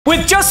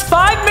With just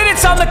 5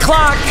 minutes on the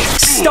clock,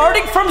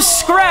 starting from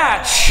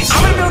scratch,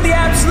 I'm gonna build the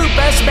absolute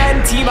best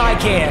Madden team I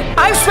can.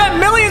 I've spent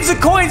millions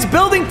of coins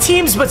building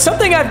teams, but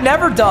something I've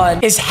never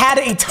done is had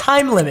a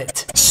time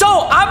limit.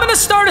 So I'm gonna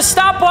start a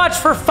stopwatch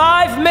for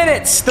 5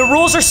 minutes. The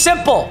rules are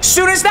simple. As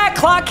soon as that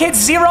clock hits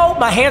 0,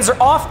 my hands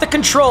are off the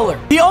controller.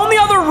 The only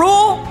other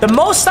rule, the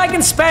most I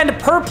can spend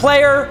per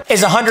player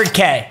is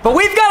 100K. But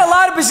we've got a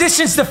lot of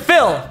positions to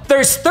fill.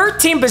 There's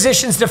 13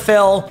 positions to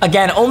fill.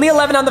 Again, only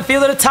 11 on the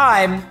field at a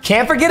time.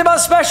 Can't forget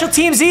about special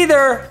teams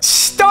either.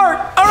 Start.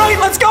 All right,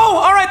 let's go.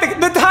 All right,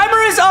 the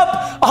timer is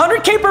up.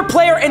 100K per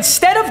player.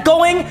 Instead of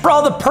going for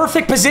all the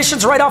perfect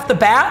positions right off the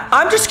bat,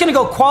 I'm just gonna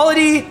go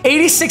quality,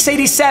 86,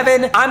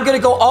 87. I'm gonna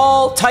go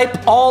all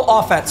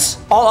offense.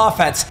 All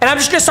offense. And I'm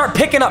just gonna start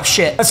picking up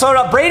shit. Let's load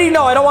up Brady.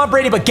 No, I don't want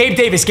Brady, but Gabe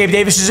Davis. Gabe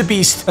Davis is a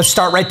beast. Let's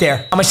start right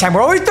there. How much time?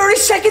 We're already 30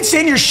 seconds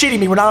in. You're shitting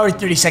me. We're not already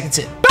 30 seconds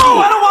in. No,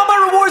 I don't want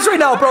my rewards right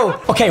now, bro.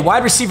 Okay,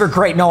 wide receiver,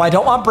 great. No, I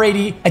don't want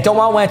Brady. I don't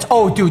want Wentz.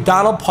 Oh, dude,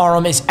 Donald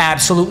Parham is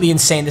absolutely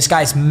insane. This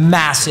guy's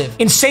massive.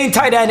 Insane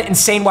tight end,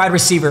 insane wide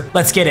receiver.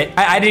 Let's get it.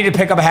 I need to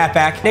pick up a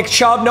halfback. Nick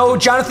Chubb, no.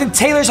 Jonathan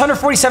Taylor's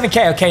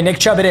 147K. Okay, Nick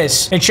Chubb it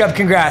is. Nick Chubb,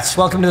 congrats.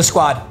 Welcome to the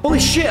squad. Holy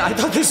shit, I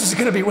thought this was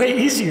gonna be way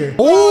easier.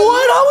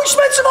 What? How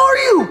expensive are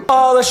you?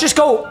 Oh, let's just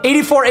go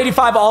 84,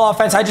 85 all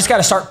offense. I just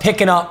gotta start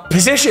picking up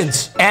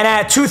positions. And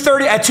at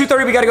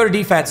 230, we gotta go to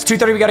defense.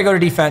 230, we gotta go to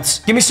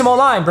defense. Give me some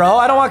O-line, bro.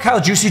 I don't want Kyle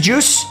Juicy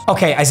Juice.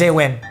 Okay, Isaiah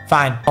Wynn.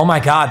 Fine. Oh my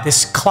God,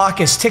 this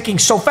clock is ticking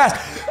so fast.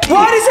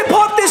 Why does it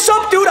pop this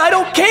up, dude? I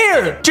don't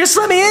care. Just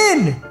let me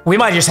in. We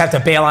might just have to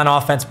bail on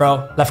offense,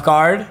 bro. Left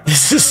guard.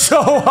 This is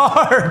so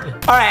hard.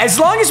 All right, as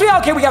long as we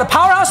got a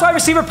powerhouse wide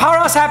receiver,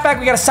 powerhouse halfback,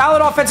 we got a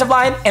solid offensive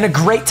line, and a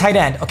great tight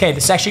end. Okay,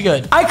 this is actually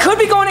good. I could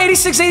be going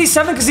 86,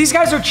 87 because these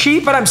guys are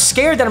cheap, but I'm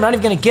scared that I'm not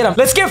even gonna get them.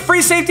 Let's get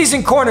free safeties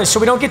and corners so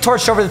we don't get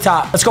torched over the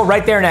top. Let's go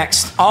right there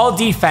next. All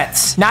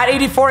defense. Not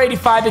 84,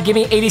 85, but give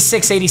me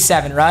 86,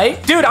 87,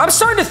 right? Dude, I'm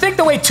starting to think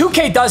the way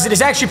 2K does it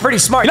is actually pretty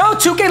smart. You know,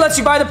 2K lets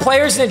you buy the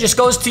players and it just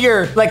goes to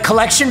your like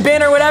collection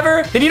bin or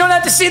whatever. Then you don't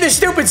have to see this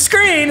stupid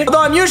screen.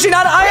 Although I'm usually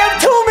not. I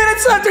have 2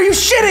 minutes left. Are you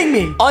shitting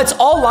me? Oh, it's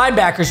all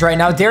linebackers right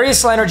now.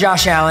 Darius Leonard,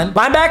 Josh Allen.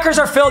 Linebackers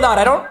are filled out.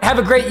 I don't have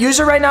a great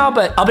user right now,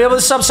 but I'll be able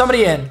to sub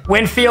somebody in.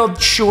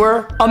 Winfield,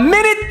 sure. A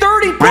minute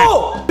 30.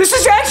 Bro, this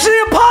is actually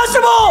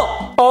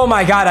impossible. Oh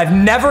my God, I've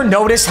never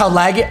noticed how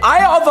laggy.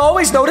 I've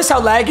always noticed how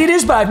laggy it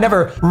is, but I've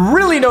never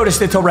really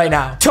noticed it till right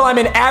now. Till I'm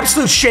in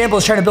absolute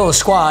shambles trying to build a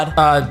squad.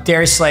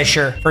 Darius Slay,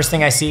 sure. First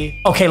thing I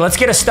see. Okay, let's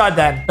get a stud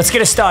then. Let's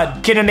get a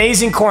stud. Get an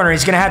amazing corner.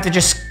 He's gonna have to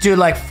just do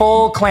like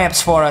full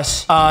clamps for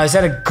us. Is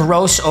that a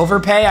gross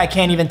overpay? I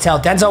can't even tell.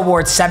 Denzel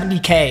Ward,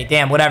 70K.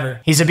 Damn,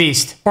 whatever. He's a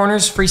beast.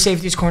 Corners, free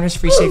safeties,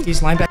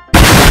 linebacker.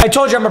 I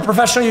told you I'm a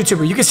professional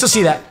YouTuber. You can still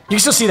see that. You can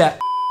still see that.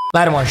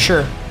 Lattimore,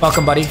 sure.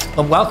 Welcome, buddy.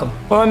 Well, welcome.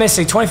 What am I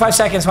missing? 25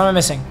 seconds. What am I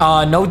missing?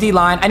 No D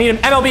line. I need an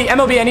MLB.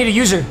 I need a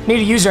user. I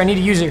need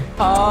a user.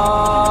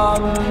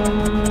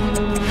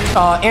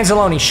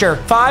 Anzalone, sure.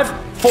 5,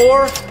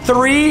 4,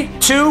 3,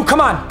 2.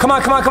 Come on.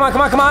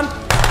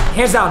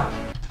 Hands down.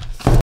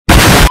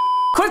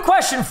 Quick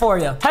question for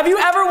you. Have you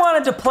ever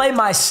wanted to play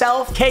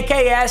myself,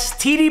 KKS,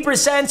 TD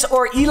Presents,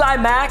 or Eli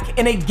Mack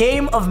in a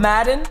game of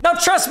Madden? Now,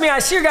 trust me, I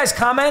see your guys'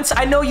 comments.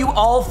 I know you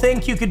all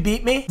think you could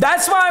beat me.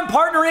 That's why I'm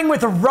partnering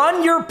with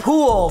Run Your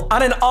Pool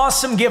on an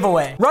awesome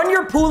giveaway. Run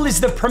Your Pool is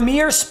the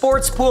premier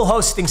sports pool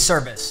hosting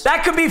service.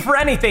 That could be for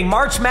anything.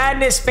 March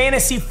Madness,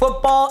 fantasy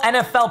football,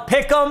 NFL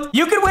Pick'em.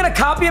 You could win a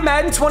copy of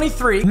Madden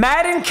 23,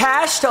 Madden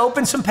Cash to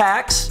open some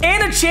packs,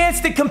 and a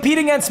chance to compete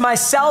against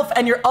myself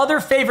and your other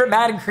favorite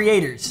Madden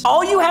creators.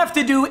 All you have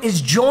to do is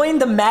join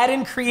the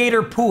Madden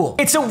Creator Pool.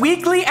 It's a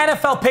weekly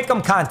NFL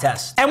Pick'em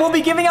contest, and we'll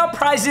be giving out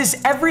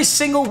prizes every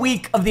single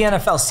week of the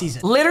NFL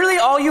season. Literally,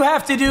 all you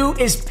have to do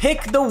is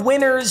pick the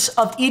winners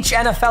of each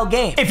NFL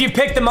game. If you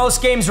pick the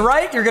most games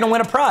right, you're gonna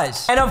win a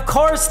prize. And of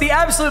course, the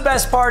absolute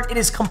best part, it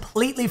is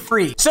completely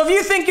free. So if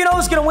you think you know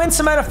who's gonna win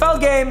some NFL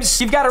games,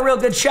 you've got a real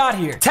good shot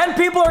here. 10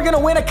 people are gonna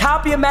win a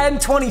copy of Madden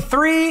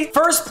 23.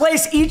 First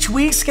place each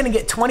week's gonna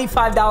get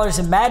 $25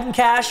 in Madden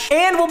Cash,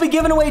 and we'll be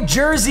giving away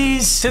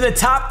jerseys to the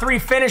top 3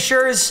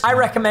 finishers. I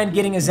recommend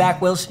getting a Zach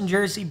Wilson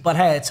jersey, but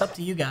hey, it's up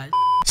to you guys.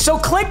 So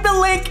click the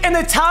link in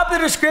the top of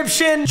the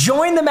description.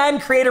 Join the Madden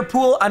Creator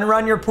Pool and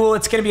Run Your Pool.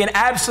 It's gonna be an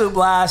absolute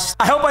blast.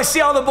 I hope I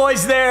see all the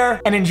boys there,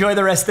 and enjoy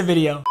the rest of the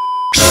video.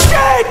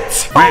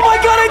 Shit! Oh my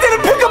God, I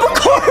didn't pick up a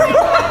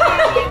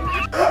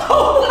quarterback!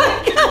 Oh my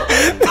God!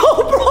 No,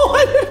 bro,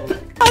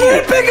 I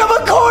didn't pick up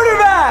a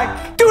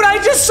quarterback! Dude,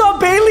 I just saw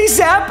Bailey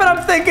Zapp, and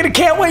I'm thinking, I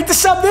can't wait to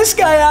sub this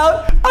guy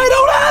out. I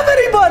don't have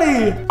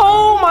anybody.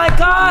 Oh my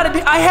God.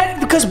 I had,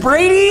 because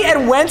Brady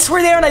and Wentz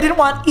were there, and I didn't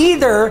want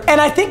either.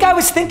 And I think I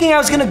was thinking I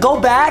was gonna go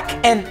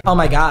back and, oh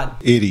my God.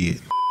 Idiot.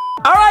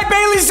 All right,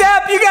 Bailey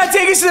Zapp, you got to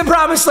take us to the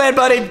promised land,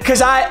 buddy,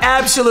 because I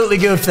absolutely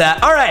goofed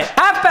that. All right,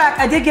 halfback,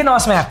 I did get an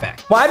awesome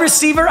halfback. Wide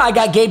receiver, I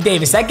got Gabe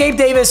Davis. That Gabe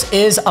Davis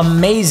is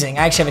amazing.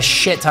 I actually have a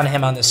shit ton of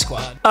him on this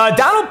squad.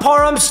 Donald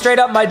Parham straight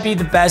up might be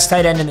the best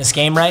tight end in this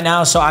game right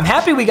now, so I'm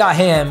happy we got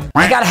him.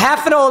 I got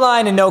half an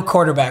O-line and no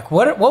quarterback.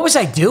 What was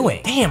I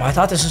doing? Damn, I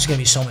thought this was going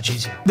to be so much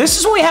easier. This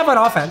is what we have on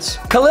offense.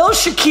 Khalil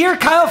Shakir,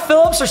 Kyle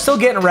Phillips are still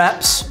getting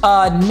reps.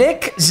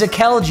 Nick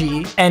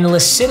Zakelji and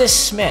Lycidas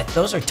Smith.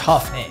 Those are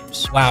tough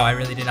names. Wow, I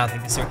really did not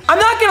think this through. I'm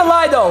not gonna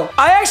lie though,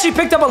 I actually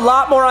picked up a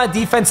lot more on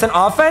defense than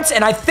offense,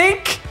 and I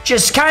think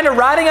just kind of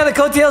riding on the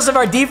coattails of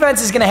our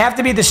defense is gonna have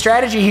to be the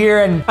strategy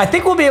here, and I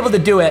think we'll be able to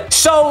do it.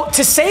 So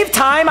to save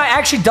time, I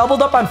actually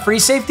doubled up on free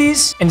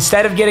safeties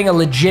instead of getting a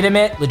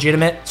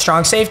legitimate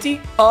strong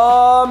safety.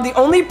 The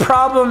only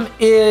problem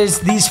is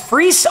these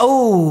free,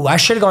 oh, I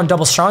should have gone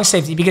double strong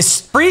safety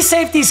because free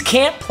safeties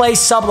can't play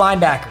sub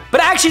linebacker.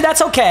 But actually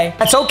that's okay.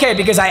 That's okay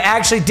because I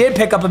actually did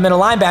pick up a middle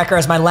linebacker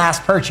as my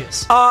last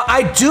purchase.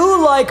 I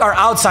do like our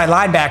outside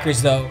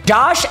linebackers though.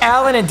 Josh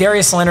Allen and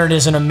Darius Leonard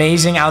is an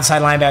amazing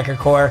outside linebacker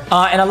core.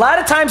 And a lot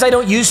of times I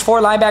don't use 4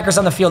 linebackers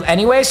on the field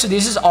anyway, so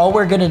this is all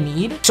we're gonna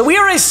need. So we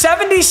are a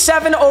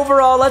 77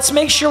 overall. Let's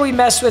make sure we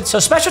mess with, so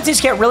special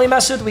teams can't really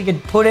mess with. We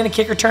could put in a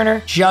kick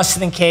returner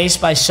just in case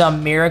by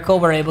some miracle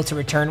we're able to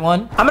return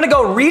one. I'm gonna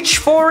go reach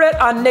for it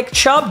on Nick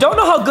Chubb. Don't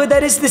know how good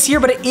that is this year,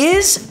 but it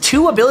is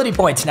 2 ability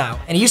points now.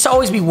 And it used to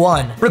always be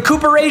 1.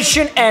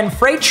 Recuperation and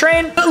freight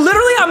train.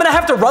 Literally, I'm gonna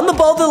have to run the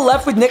ball to the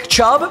left with Nick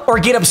Chubb or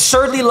get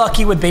absurdly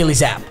lucky with Bailey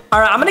Zapp. All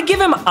right, I'm gonna give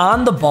him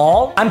on the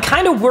ball. I'm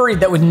kind of worried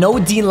that with no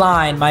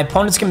D-line, my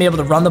opponent's gonna be able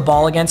to run the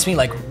ball against me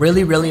like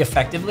really, really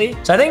effectively.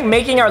 So I think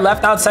making our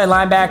left outside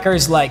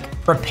linebackers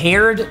like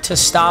prepared to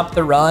stop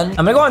the run. I'm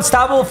gonna go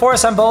unstoppable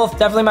force on both.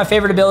 Definitely my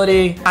favorite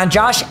ability. On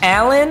Josh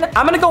Allen,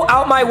 I'm gonna go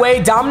out my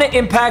way. Dominant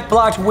impact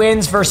blocked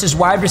wins versus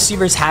wide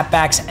receivers,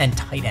 halfbacks, and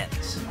tight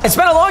ends. It's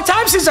been a long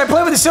time since I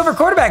played with a silver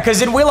quarterback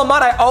because in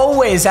Willamette, I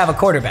always have a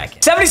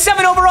quarterback.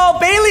 77 overall,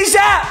 Bailey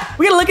Zapp.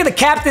 We gotta look at the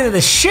captain of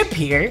the ship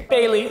here.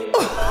 Bailey.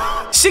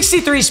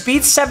 63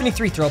 speed,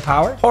 73 throw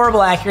power.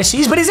 Horrible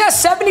accuracies, but he's got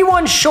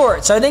 71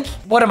 short. So I think,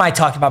 what am I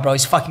talking about, bro?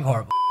 He's fucking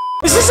horrible.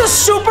 Is this a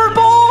Super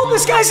Bowl?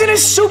 This guy's in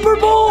his Super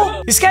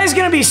Bowl. This guy's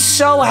gonna be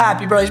so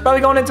happy, bro. He's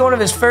probably going into one of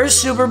his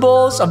first Super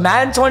Bowls of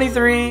Madden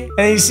 23.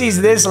 And he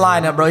sees this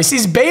lineup, bro. He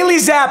sees Bailey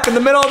Zapp in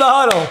the middle of the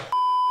huddle.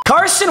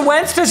 Carson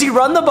Wentz, does he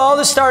run the ball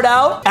to start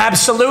out?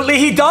 Absolutely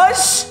he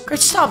does. Great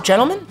stop,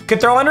 gentlemen.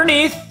 Could throw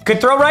underneath. Could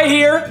throw right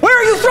here. Where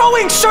are you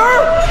throwing,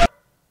 sir?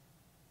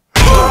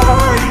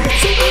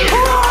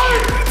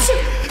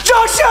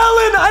 Josh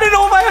Allen! I didn't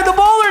know if I had the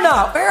ball or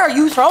not. Where are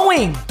you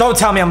throwing? Don't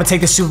tell me I'm gonna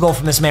take the Super Bowl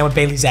from this man with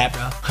Bailey Zapp,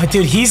 bro.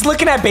 Dude, he's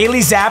looking at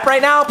Bailey Zapp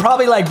right now,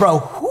 probably like, bro,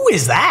 who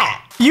is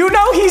that? You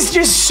know he's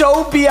just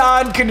so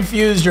beyond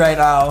confused right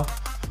now.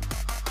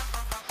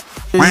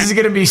 This is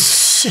gonna be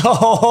so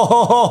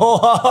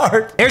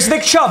hard. Here's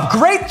Nick Chubb.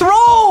 Great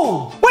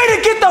throw! Way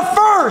to get the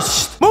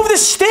first! Move the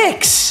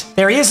sticks.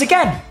 There he is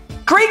again.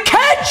 Great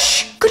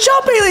catch! Good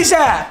job, Bailey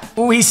Zapp.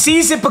 Oh, he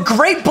sees it, but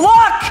great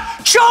block!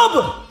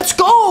 Chubb! Let's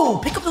go!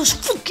 Pick up those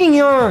fucking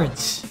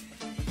yards.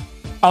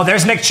 Oh,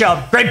 there's Nick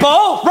Chubb. Great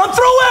ball! Run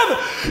through him!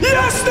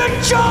 Yes,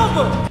 Nick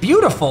Chubb!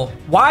 Beautiful.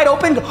 Wide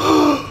open.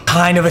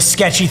 Kind of a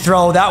sketchy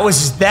throw. That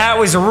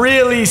was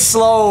really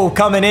slow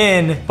coming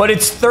in, but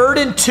it's 3rd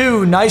and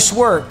 2. Nice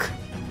work.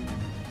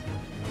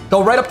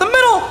 Go right up the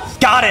middle.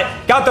 Got it.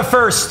 Got the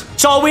first.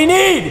 That's all we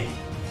need.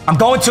 I'm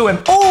going to him.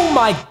 Oh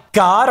my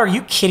God, are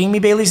you kidding me,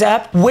 Bailey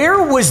Zapp?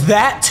 Where was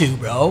that to,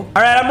 bro? All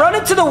right, I'm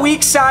running to the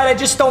weak side. I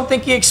just don't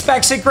think he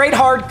expects it. Great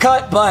hard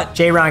cut, but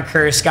J-Ron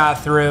Curse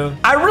got through.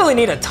 I really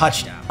need a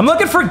touchdown. I'm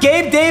looking for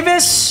Gabe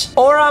Davis,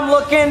 or I'm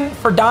looking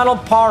for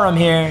Donald Parham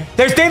here.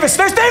 There's Davis.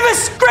 There's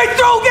Davis. Great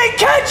throw, great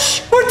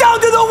catch. We're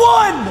down to the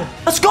 1.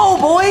 Let's go,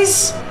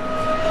 boys.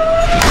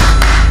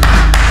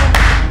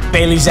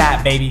 Bailey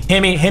Zapp, baby.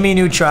 Himmy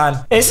Neutron.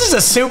 This is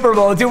a Super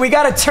Bowl, dude. We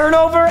got a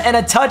turnover and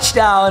a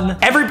touchdown.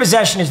 Every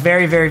possession is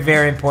very, very,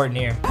 very important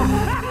here.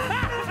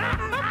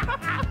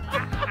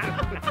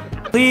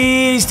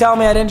 Please tell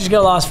me I didn't just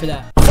get a loss for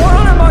that.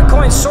 400 mud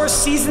coins, source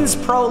seasons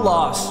pro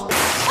loss.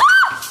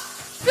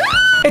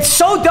 It's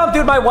so dumb,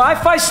 dude. My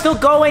Wi-Fi's still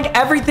going.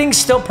 Everything's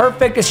still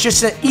perfect. It's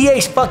just an EA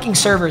fucking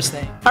servers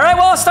thing. All right,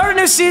 well, I'll start a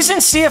new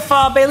season. See if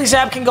Bailey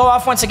Zapp can go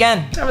off once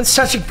again. I'm having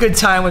such a good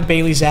time with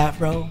Bailey Zapp,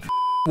 bro.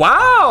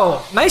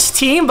 Wow, nice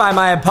team by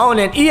my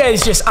opponent.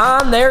 EA's just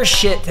on their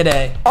shit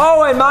today.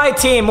 Oh, and my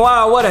team,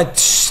 wow, what a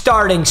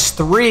starting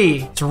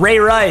 3. It's Ray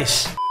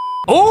Rice.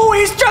 Oh,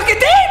 he's struck it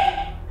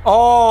deep.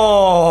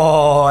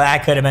 Oh,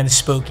 that could have been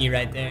spooky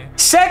right there.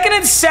 2nd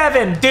and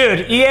 7.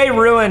 Dude, EA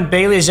ruined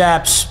Bailey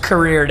Zapp's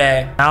career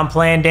day. Now I'm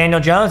playing Daniel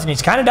Jones, and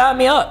he's kind of dotting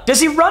me up. Does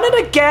he run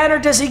it again, or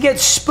does he get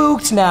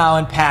spooked now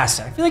and pass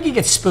it? I feel like he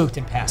gets spooked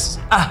and passes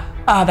it.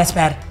 That's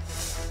bad.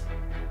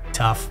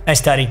 Tough. Nice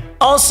study.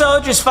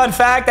 Also, just fun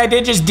fact, I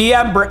did just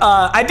DM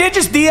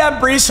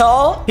Breece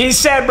Hall. He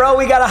said, bro,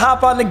 we gotta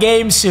hop on the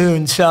game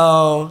soon,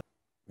 so.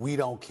 We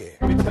don't care.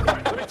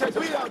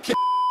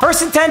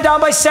 1st and 10, down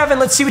by 7.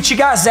 Let's see what you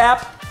got,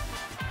 Zapp.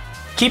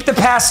 Keep the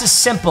passes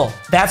simple.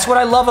 That's what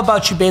I love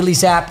about you, Bailey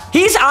Zapp.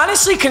 He's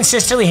honestly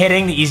consistently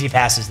hitting the easy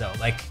passes, though.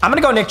 Like, I'm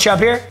gonna go Nick Chubb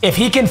here. If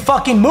he can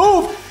fucking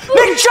move,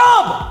 Nick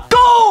Chubb,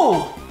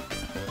 go!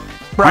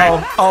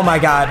 Bro, oh my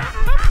God.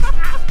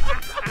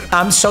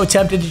 I'm so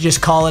tempted to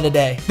just call it a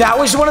day. That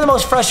was one of the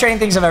most frustrating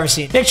things I've ever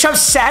seen. Nick Chubb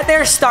sat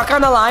there stuck on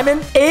the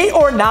lineman 8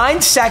 or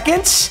 9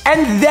 seconds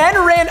and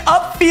then ran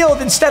upfield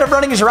instead of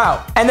running his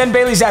route. And then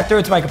Bailey Zapp threw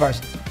it to Micah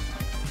Parsons.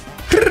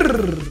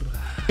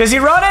 Does he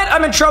run it?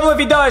 I'm in trouble if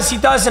he does. He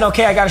doesn't.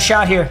 Okay, I got a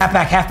shot here.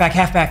 Halfback, halfback,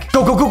 halfback.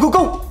 Go, go, go, go,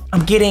 go.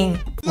 I'm getting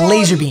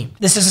laser beam.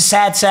 This is a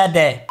sad, sad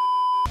day.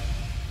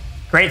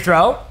 Great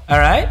throw. All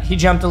right. He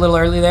jumped a little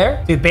early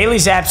there. Dude, Bailey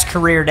Zapp's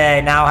career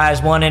day now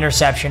has 1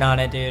 interception on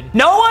it, dude.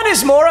 No one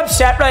is more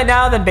upset right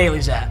now than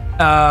Bailey Zapp.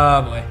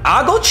 Oh, boy.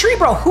 Oggle Tree,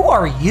 bro. Who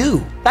are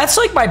you? That's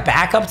like my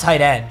backup tight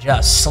end.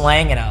 Just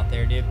slanging out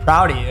there, dude.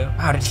 Proud of you.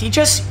 Wow, did he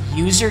just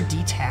user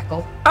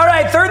D-tackle? All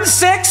right, 3rd and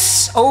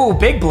 6. Oh,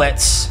 big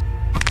blitz.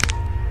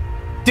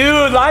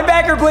 Dude,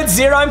 linebacker blitz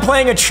 0. I'm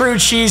playing a true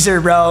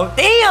cheeser, bro.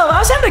 Damn, I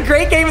was having a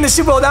great game in the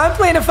Super Bowl. Now I'm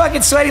playing a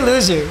fucking sweaty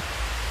loser.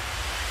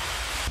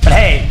 But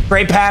hey,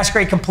 great pass,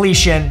 great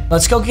completion.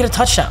 Let's go get a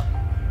touchdown.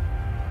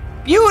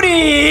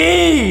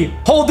 Beauty!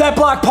 Hold that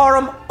block,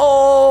 Parham.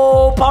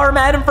 Oh, Parham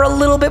had him for a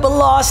little bit, but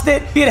lost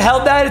it. If he had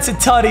held that, it's a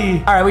tutty.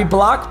 All right, we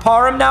blocked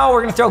Parham now.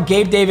 We're going to throw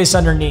Gabe Davis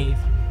underneath.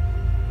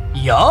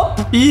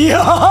 Yup.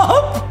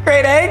 Yup.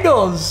 Great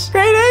angles.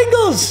 Great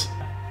angles.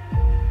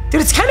 Dude,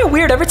 it's kind of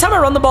weird. Every time I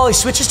run the ball, he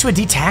switches to a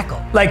D tackle.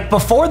 Like,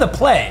 before the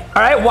play.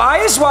 All right, Y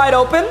is wide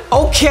open.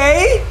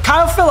 Okay.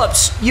 Kyle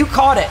Phillips, you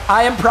caught it.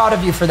 I am proud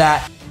of you for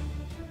that.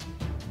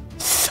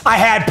 I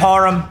had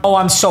Parham. Oh,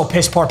 I'm so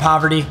piss poor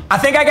poverty. I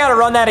think I got to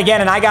run that again,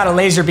 and I got a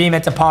laser beam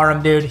it to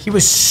Parham, dude. He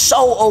was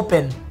so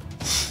open.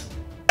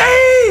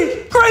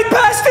 Hey! Great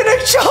pass to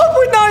Nick Chubb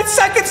with 9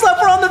 seconds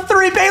left. We're on the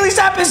 3. Bailey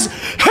Zapp is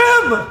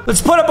him.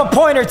 Let's put up a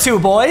point or 2,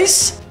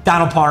 boys.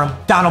 Donald Parham.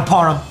 Donald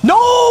Parham.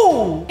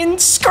 No! In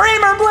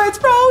Screamer Blitz,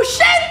 bro.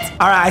 Shit!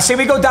 All right, I say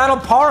we go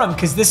Donald Parham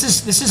because this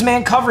is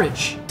man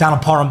coverage.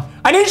 Donald Parham.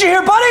 I need you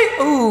here,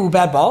 buddy. Ooh,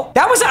 bad ball.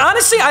 That was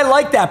honestly, I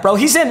like that, bro.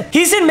 He's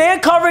in man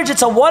coverage.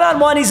 It's a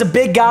one-on-one. He's a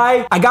big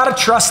guy. I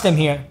gotta trust him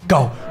here.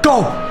 Go,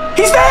 go.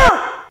 He's there.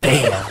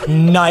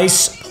 Damn.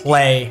 Nice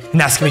play.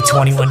 And that's gonna be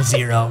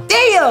 21-0.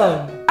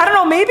 Damn. I don't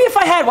know, maybe if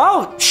I had,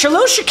 wow,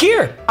 Shalil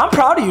Shakir. I'm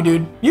proud of you,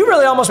 dude. You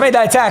really almost made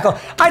that tackle.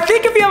 I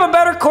think if you have a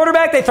better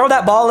quarterback, they throw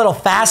that ball a little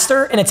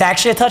faster and it's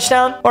actually a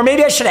touchdown. Or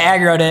maybe I should have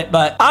aggroed it,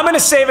 but I'm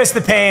gonna save us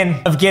the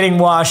pain of getting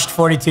washed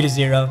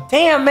 42-0.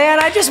 Damn, man,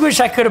 I just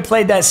wish I could have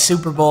played that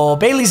Super Bowl.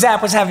 Bailey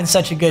Zapp was having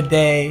such a good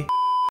day.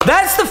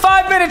 That's the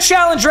 5-minute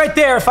challenge right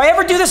there. If I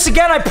ever do this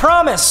again, I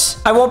promise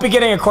I won't be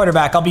getting a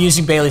quarterback. I'll be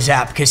using Bailey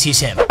Zapp because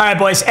he's him. All right,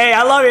 boys. Hey,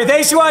 I love you.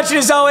 Thanks for watching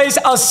as always.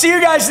 I'll see you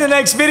guys in the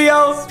next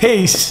video.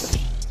 Peace.